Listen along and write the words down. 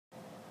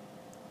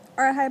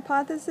Our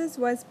hypothesis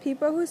was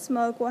people who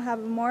smoke will have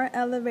a more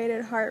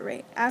elevated heart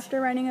rate after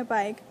riding a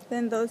bike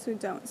than those who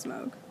don't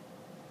smoke.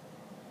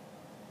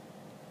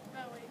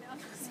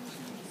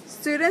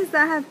 Students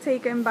that have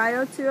taken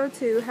Bio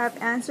 202 have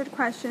answered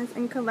questions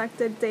and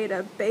collected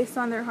data based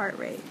on their heart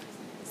rate.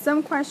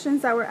 Some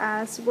questions that were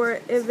asked were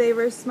if they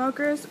were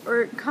smokers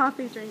or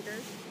coffee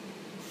drinkers.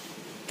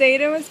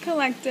 Data was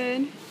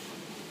collected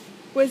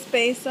was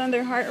based on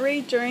their heart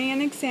rate during an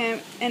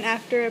exam and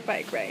after a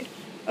bike ride.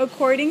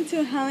 According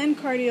to Helen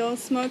Cardiel,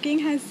 smoking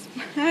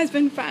has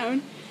been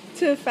found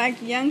to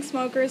affect young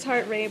smokers'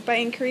 heart rate by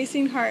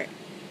increasing heart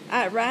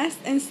at rest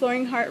and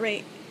slowing heart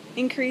rate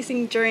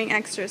increasing during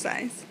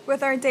exercise.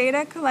 With our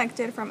data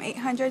collected from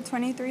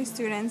 823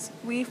 students,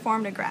 we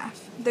formed a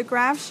graph. The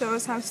graph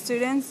shows how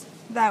students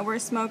that were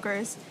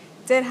smokers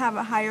did have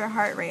a higher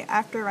heart rate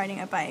after riding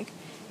a bike,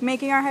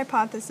 making our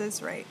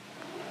hypothesis right.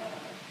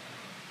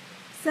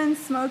 Since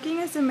smoking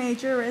is a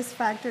major risk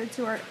factor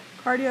to our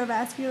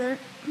cardiovascular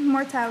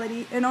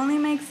mortality, it only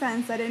makes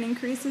sense that it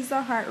increases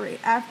the heart rate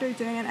after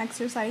doing an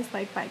exercise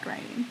like bike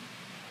riding.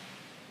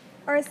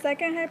 Our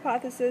second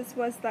hypothesis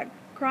was that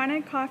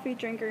chronic coffee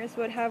drinkers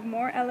would have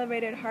more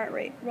elevated heart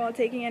rate while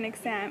taking an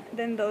exam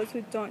than those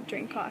who don't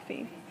drink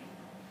coffee.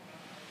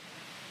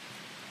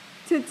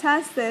 To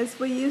test this,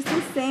 we used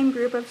the same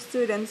group of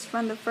students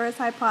from the first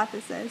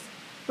hypothesis.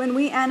 When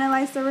we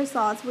analyzed the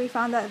results, we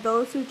found that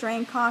those who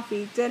drank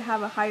coffee did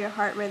have a higher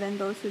heart rate than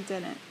those who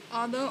didn't.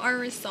 Although our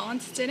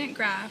results didn't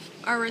graph,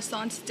 our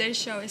results did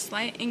show a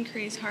slight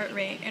increased heart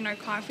rate in our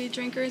coffee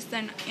drinkers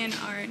than in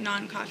our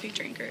non-coffee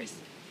drinkers.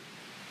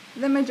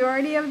 The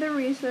majority of the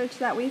research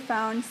that we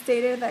found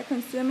stated that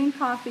consuming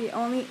coffee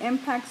only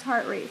impacts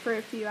heart rate for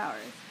a few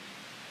hours.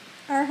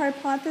 Our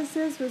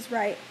hypothesis was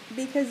right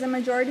because the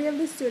majority of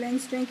the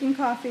students drinking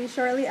coffee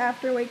shortly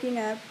after waking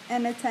up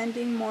and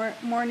attending more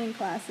morning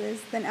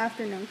classes than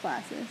afternoon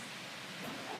classes.